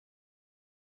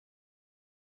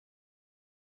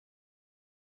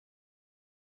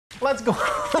Let's go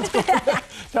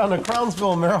down to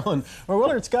Crownsville, Maryland, where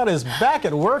Willard Scott is back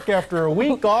at work after a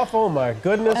week off. Oh, my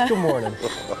goodness. Good morning.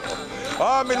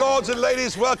 Ah, my lords and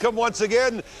ladies, welcome once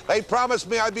again. They promised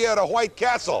me I'd be at a White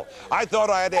Castle. I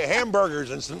thought I had hamburgers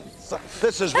and some.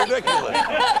 This is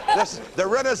ridiculous. The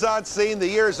Renaissance scene, the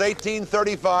year is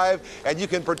 1835, and you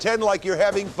can pretend like you're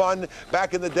having fun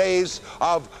back in the days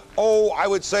of, I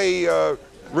would say,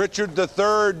 Richard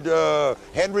III,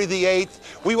 Henry VIII.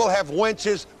 We will have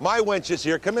wenches. My wench is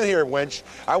here. Come in here, wench.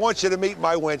 I want you to meet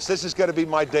my wench. This is going to be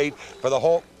my date for the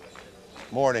whole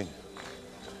morning.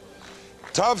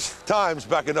 Tough times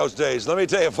back in those days. Let me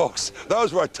tell you, folks,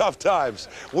 those were tough times.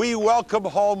 We welcome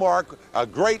Hallmark, a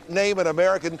great name in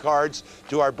American cards,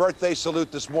 to our birthday salute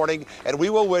this morning, and we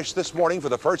will wish this morning for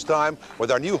the first time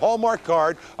with our new Hallmark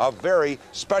card a very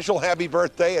special happy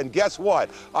birthday. And guess what?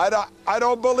 I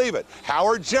don't believe it.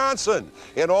 Howard Johnson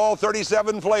in all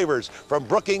 37 flavors from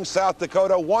Brookings, South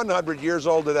Dakota, 100 years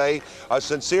old today. A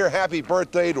sincere happy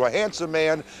birthday to a handsome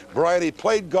man. Brian, he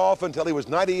played golf until he was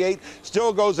 98,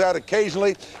 still goes out occasionally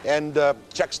and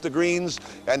checks the greens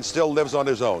and still lives on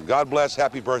his own. God bless,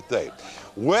 happy birthday.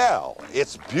 Well,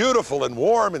 it's beautiful and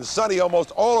warm and sunny almost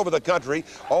all over the country,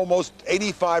 almost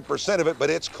 85% of it,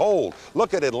 but it's cold.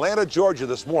 Look at Atlanta, Georgia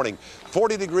this morning,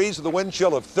 40 degrees with a wind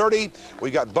chill of 30. We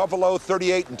got Buffalo,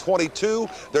 38 and 22.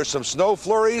 There's some snow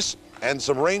flurries and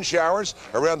some rain showers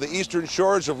around the eastern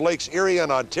shores of Lakes Erie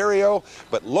and Ontario.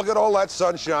 But look at all that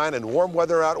sunshine and warm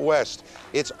weather out west.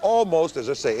 It's almost, as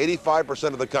I say,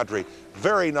 85% of the country.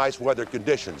 Very nice weather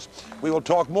conditions. We will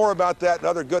talk more about that and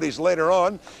other goodies later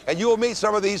on, and you will meet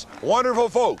some of these wonderful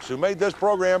folks who made this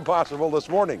program possible this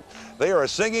morning. They are a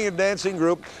singing and dancing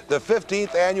group, the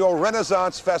 15th Annual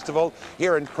Renaissance Festival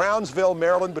here in Crownsville,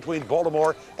 Maryland, between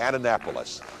Baltimore and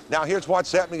Annapolis. Now here's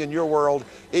what's happening in your world,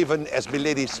 even as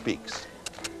milady speaks.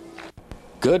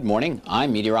 Good morning.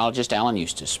 I'm meteorologist Alan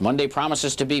Eustace. Monday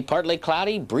promises to be partly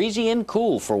cloudy, breezy, and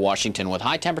cool for Washington, with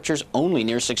high temperatures only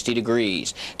near 60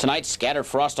 degrees. Tonight, scattered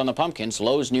frost on the pumpkins,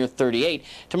 lows near 38.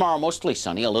 Tomorrow, mostly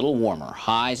sunny, a little warmer,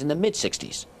 highs in the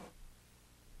mid-60s.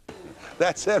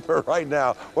 That's it for right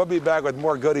now. We'll be back with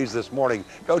more goodies this morning.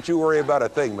 Don't you worry about a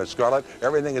thing, Miss Scarlett.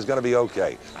 Everything is going to be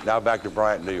okay. Now back to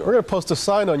Bryant, New York. We're going to post a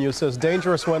sign on you that says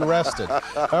dangerous when rested. All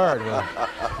right, well,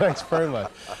 thanks very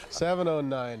much.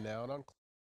 7:09 now. And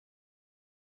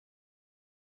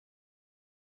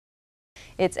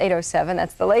It's 8:07.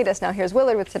 That's the latest. Now here's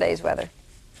Willard with today's weather.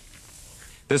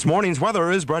 This morning's weather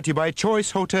is brought to you by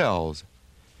Choice Hotels.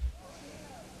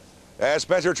 As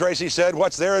Spencer Tracy said,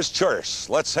 what's there is choice.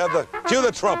 Let's have cue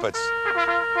the trumpets.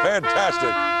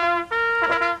 Fantastic.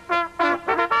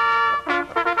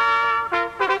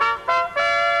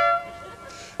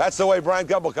 That's the way Brian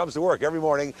Gumbel comes to work every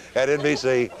morning at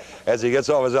NBC as he gets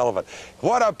off his elephant.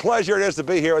 What a pleasure it is to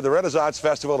be here at the Renaissance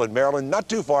Festival in Maryland, not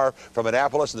too far from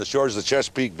Annapolis and the shores of the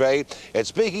Chesapeake Bay. And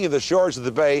speaking of the shores of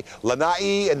the bay,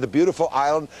 Lanai and the beautiful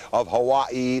island of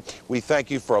Hawaii, we thank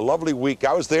you for a lovely week.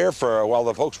 I was there for while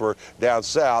the folks were down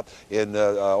south in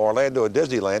Orlando and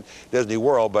Disneyland, Disney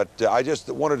World, but I just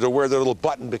wanted to wear the little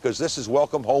button because this is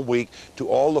Welcome Home Week to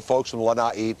all the folks from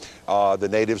Lanai, the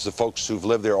natives, the folks who've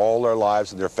lived there all their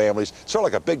lives and their families. Sort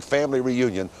of like a big family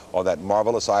reunion on that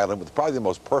marvelous island with probably the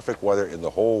most perfect weather in the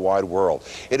whole wide world.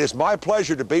 It is my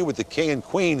pleasure to be with the King and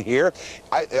Queen here.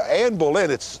 Anne Boleyn,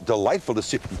 it's delightful to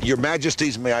see. Your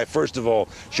Majesties, may I first of all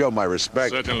show my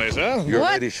respect? Certainly, sir. Your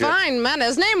What ladyship. fine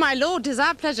manners. Nay, my lord, 'tis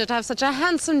our pleasure to have such a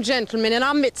handsome gentleman in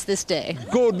our midst this day.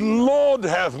 Good Lord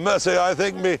have mercy. I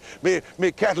think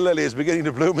me cat lily is beginning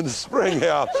to bloom in the spring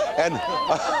here. And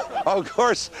of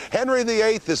course, Henry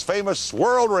VIII is famous,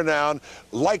 world-renowned,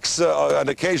 likes an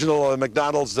occasional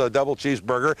McDonald's double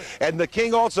cheeseburger. And the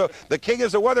king also, the king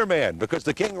is a weatherman because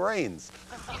the king reigns.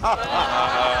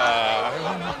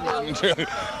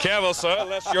 Careful, sir,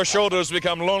 lest your shoulders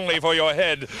become lonely for your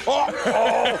head.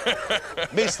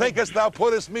 Methinkest thou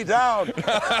puttest me down.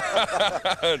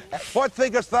 What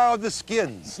thinkest thou of the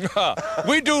skins?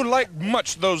 We do like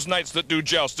much those knights that do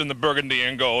joust in the burgundy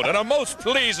and gold, and are most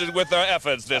pleased with their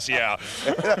efforts this year.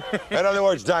 In other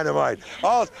words, dynamite.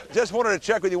 Oh, just wanted to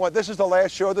check with you. This is the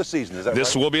last show of the season, is that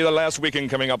This right? will be the last weekend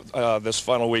coming up, this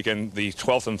final weekend, the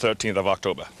 12th and 13th of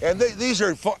October. And these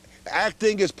are fun.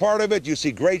 Acting is part of it. You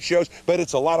see great shows, but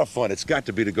it's a lot of fun. It's got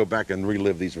to be to go back and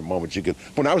relive these moments. You can.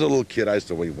 When I was a little kid, I used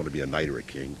to want to be a knight or a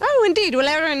king. Oh, Oh, indeed. Well,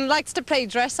 everyone likes to play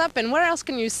dress up, and where else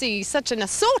can you see such an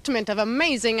assortment of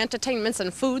amazing entertainments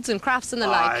and foods and crafts and the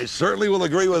like? I certainly will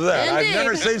agree with that. Indeed. I've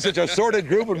never seen such a sorted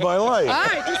group in my life. All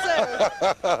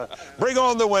right, so. Bring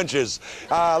on the winches.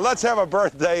 Let's have a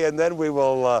birthday, and then we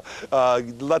will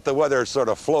let the weather sort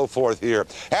of flow forth here.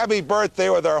 Happy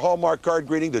birthday with our Hallmark card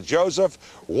greeting to Joseph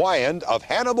Wyand of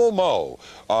Hannibal Mow.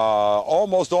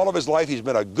 Almost all of his life, he's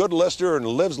been a good listener and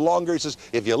lives longer. He says,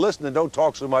 if you listen and don't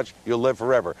talk so much, you'll live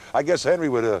forever. I guess Henry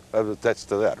would attest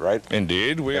to that, right?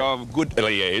 Indeed, we are of good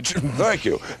early age. Thank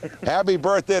you. Happy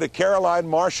birthday to Caroline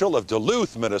Marshall of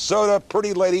Duluth, Minnesota.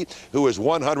 Pretty lady who is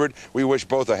 100. We wish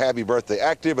both a happy birthday,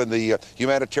 active in the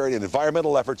humanitarian and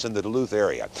environmental efforts in the Duluth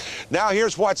area. Now,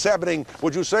 here's what's happening.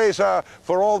 Would you say, sir,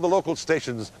 for all the local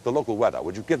stations, the local weather?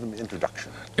 Would you give them an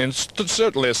introduction?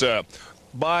 Certainly, sir.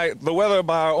 By the weather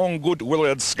by our own good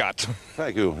Willard Scott.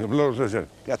 Thank you.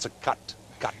 That's a cut.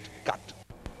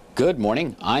 Good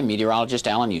morning. I'm meteorologist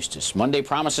Alan Eustace. Monday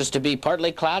promises to be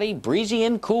partly cloudy, breezy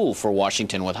and cool for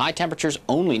Washington with high temperatures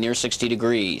only near 60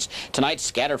 degrees. Tonight,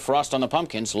 scattered frost on the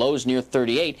pumpkins, lows near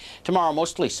 38. Tomorrow,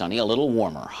 mostly sunny, a little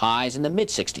warmer, highs in the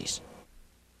mid-60s.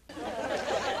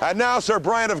 And now Sir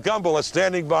Brian of Gumble is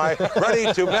standing by,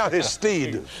 ready to mount his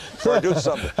steed or do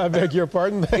something. I beg your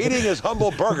pardon? Eating his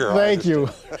humble burger. Thank you.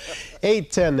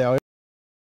 8:10 now.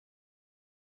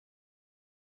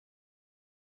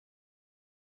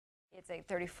 It's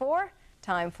 8:34.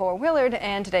 Time for Willard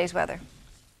and today's weather.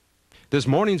 This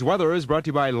morning's weather is brought to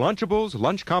you by Lunchables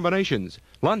Lunch Combinations.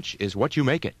 Lunch is what you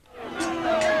make it.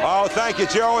 Oh, thank you,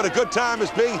 Joe, and a good time is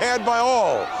being had by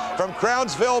all. From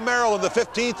Crownsville, Maryland, the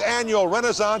 15th Annual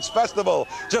Renaissance Festival,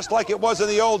 just like it was in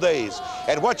the old days.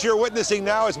 And what you're witnessing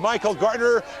now is Michael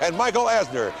Gardner and Michael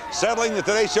Asner settling the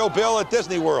Today Show bill at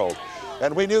Disney World.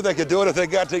 And we knew they could do it if they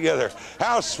got together.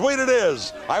 How sweet it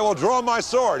is. I will draw my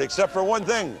sword, except for one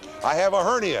thing. I have a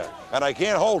hernia, and I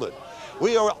can't hold it.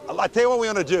 I'll tell you what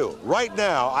we're going to do. Right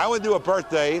now, I want to do a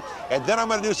birthday, and then I'm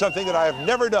going to do something that I have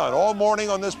never done all morning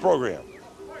on this program.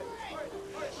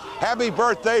 Happy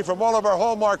birthday from all of our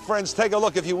Hallmark friends. Take a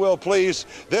look, if you will, please.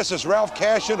 This is Ralph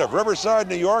Cashin of Riverside,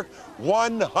 New York,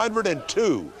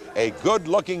 102. A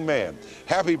good-looking man.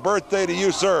 Happy birthday to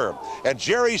you, sir. And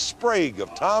Jerry Sprague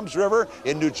of Toms River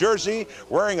in New Jersey,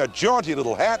 wearing a jaunty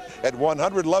little hat at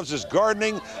 100, loves his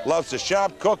gardening, loves to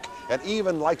shop, cook, and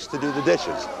even likes to do the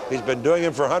dishes. He's been doing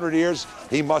them for 100 years.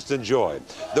 He must enjoy.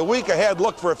 The week ahead,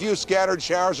 look for a few scattered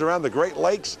showers around the Great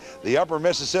Lakes, the upper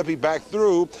Mississippi back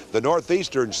through the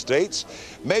northeastern states,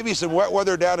 maybe some wet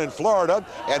weather down in Florida,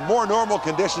 and more normal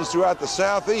conditions throughout the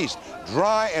southeast.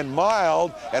 Dry and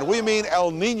mild, and we mean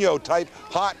El Nino type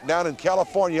hot down in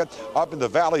California, up in the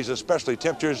valleys especially,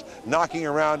 temperatures knocking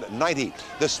around 90.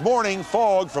 This morning,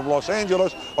 fog from Los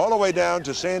Angeles all the way down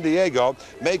to San Diego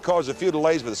may cause a few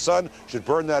delays, but the sun should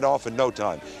burn that off in no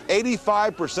time.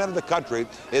 85% of the country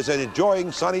is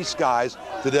enjoying sunny skies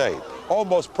today.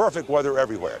 Almost perfect weather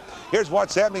everywhere. Here's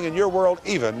what's happening in your world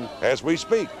even as we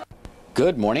speak.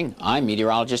 Good morning. I'm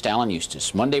meteorologist Alan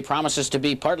Eustace. Monday promises to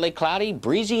be partly cloudy,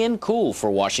 breezy and cool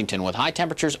for Washington with high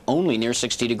temperatures only near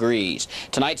 60 degrees.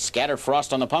 Tonight, scattered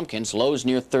frost on the pumpkins, lows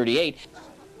near 38.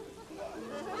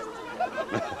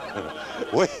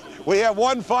 We have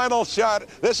one final shot.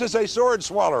 This is a sword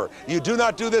swallower. You do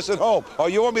not do this at home. Oh,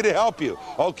 you want me to help you?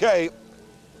 Okay.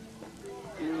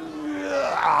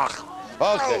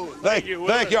 Okay, oh, thank you.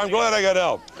 I'm glad I got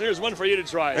help. Here's one for you to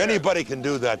try. Anybody can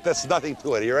do that. That's nothing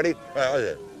to it. You ready?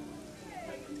 Oh!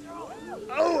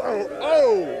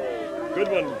 Good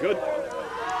one, good.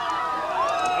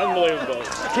 Unbelievable.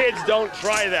 Kids, don't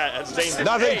try that. That's dangerous.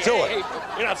 Nothing to it. Hey,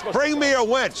 you're not supposed Bring me a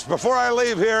winch before I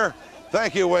leave here.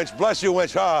 Thank you, winch. Bless you,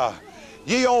 winch. Ah,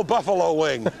 ye old buffalo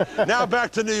wing. Now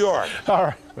back to New York. All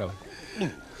right, Willie.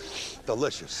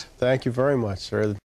 Delicious. Thank you very much, sir.